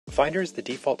Finder is the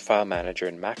default file manager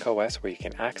in macOS where you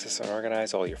can access and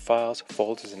organize all your files,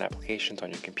 folders, and applications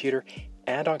on your computer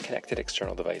and on connected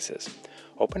external devices.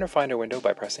 Open a Finder window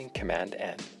by pressing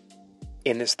Command-N.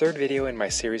 In this third video in my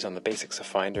series on the basics of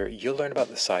Finder, you'll learn about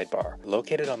the sidebar.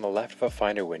 Located on the left of a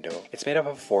Finder window, it's made up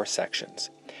of 4 sections.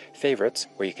 Favorites,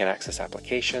 where you can access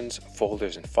applications,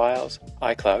 folders, and files.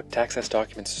 iCloud, to access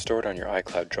documents stored on your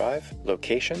iCloud drive.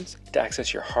 Locations, to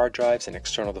access your hard drives and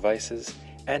external devices.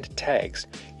 And tags,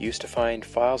 used to find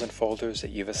files and folders that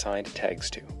you've assigned tags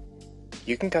to.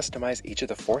 You can customize each of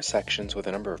the 4 sections with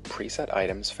a number of preset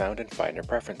items found in Finder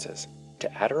Preferences.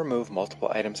 To add or remove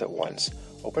multiple items at once,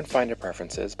 open Finder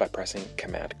Preferences by pressing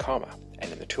Command,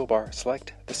 and in the toolbar,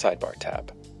 select the Sidebar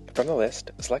tab. From the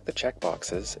list, select the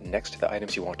checkboxes next to the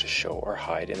items you want to show or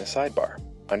hide in the sidebar.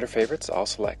 Under Favorites, I'll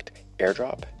select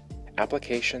AirDrop,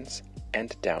 Applications,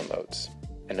 and Downloads.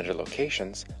 And under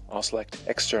Locations, I'll select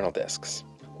External Disks.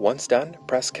 Once done,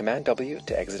 press Command-W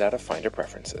to exit out of Finder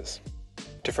Preferences.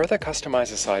 To further customize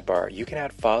the sidebar, you can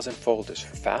add files and folders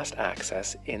for fast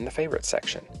access in the Favorites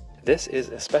section. This is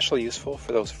especially useful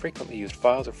for those frequently used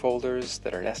files or folders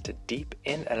that are nested deep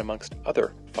in and amongst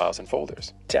other files and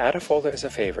folders. To add a folder as a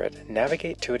favorite,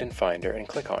 navigate to it in Finder and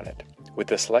click on it. With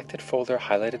the selected folder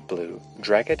highlighted blue,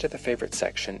 drag it to the Favorites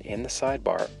section in the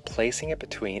sidebar, placing it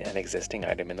between an existing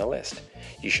item in the list.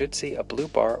 You should see a blue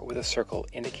bar with a circle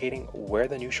indicating where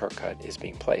the new shortcut is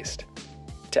being placed.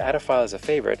 To add a file as a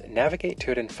favorite, navigate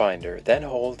to it in Finder, then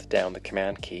hold down the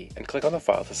Command key and click on the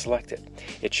file to select it.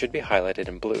 It should be highlighted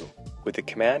in blue. With the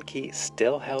Command key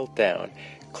still held down,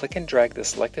 click and drag the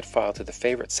selected file to the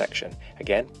Favorites section,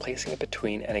 again placing it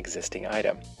between an existing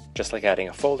item. Just like adding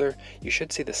a folder, you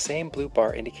should see the same blue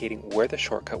bar indicating where the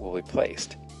shortcut will be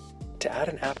placed. To add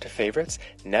an app to Favorites,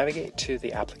 navigate to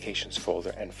the Applications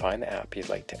folder and find the app you'd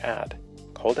like to add.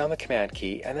 Hold down the Command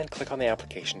key and then click on the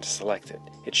application to select it.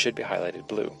 It should be highlighted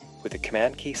blue. With the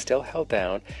Command key still held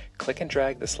down, click and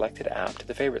drag the selected app to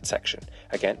the Favorites section,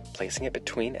 again placing it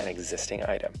between an existing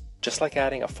item. Just like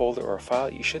adding a folder or a file,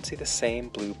 you should see the same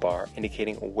blue bar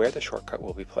indicating where the shortcut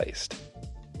will be placed.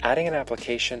 Adding an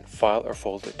application, file, or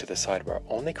folder to the sidebar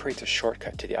only creates a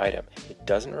shortcut to the item. It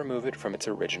doesn't remove it from its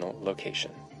original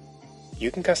location. You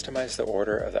can customize the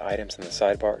order of the items in the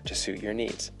sidebar to suit your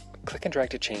needs. Click and drag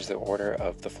to change the order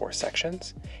of the 4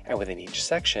 sections, and within each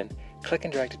section, click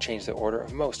and drag to change the order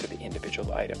of most of the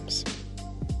individual items.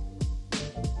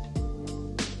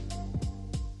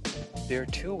 There are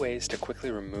 2 ways to quickly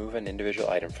remove an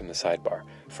individual item from the sidebar.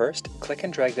 First, click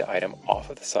and drag the item off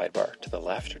of the sidebar to the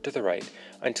left or to the right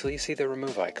until you see the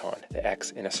remove icon, the X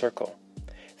in a circle.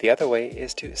 The other way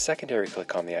is to secondary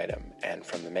click on the item, and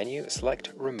from the menu,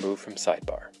 select Remove from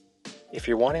Sidebar. If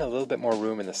you're wanting a little bit more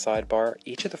room in the sidebar,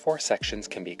 each of the 4 sections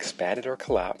can be expanded or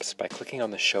collapsed by clicking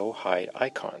on the Show Hide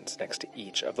icons next to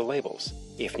each of the labels.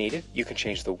 If needed, you can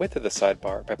change the width of the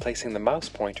sidebar by placing the mouse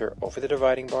pointer over the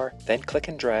dividing bar, then click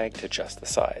and drag to adjust the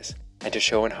size. And to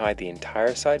show and hide the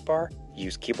entire sidebar,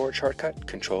 use keyboard shortcut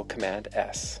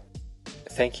Ctrl-Command-S.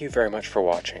 Thank you very much for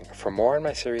watching. For more on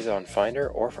my series on Finder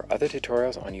or for other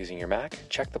tutorials on using your Mac,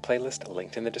 check the playlist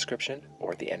linked in the description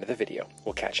or at the end of the video.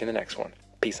 We'll catch you in the next one.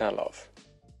 Peace and love.